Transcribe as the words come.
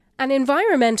An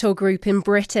environmental group in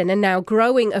Britain and now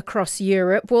growing across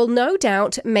Europe will no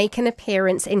doubt make an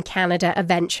appearance in Canada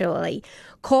eventually.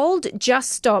 Called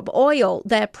Just Stop Oil,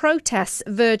 their protests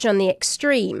verge on the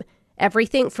extreme.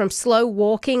 Everything from slow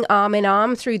walking arm in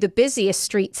arm through the busiest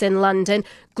streets in London,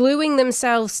 gluing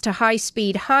themselves to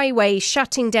high-speed highways,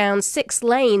 shutting down 6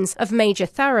 lanes of major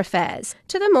thoroughfares,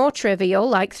 to the more trivial,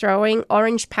 like throwing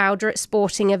orange powder at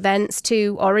sporting events,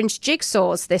 to orange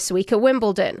jigsaws this week at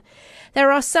Wimbledon.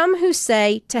 There are some who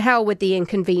say, to hell with the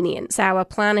inconvenience. Our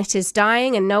planet is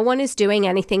dying and no one is doing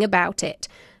anything about it.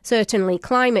 Certainly,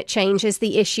 climate change is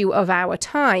the issue of our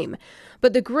time.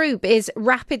 But the group is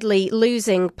rapidly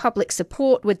losing public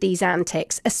support with these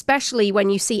antics, especially when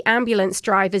you see ambulance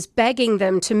drivers begging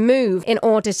them to move in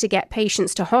order to get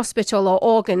patients to hospital or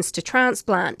organs to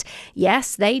transplant.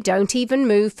 Yes, they don't even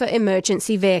move for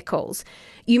emergency vehicles.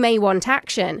 You may want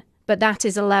action, but that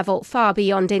is a level far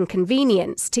beyond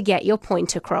inconvenience to get your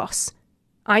point across.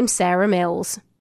 I'm Sarah Mills.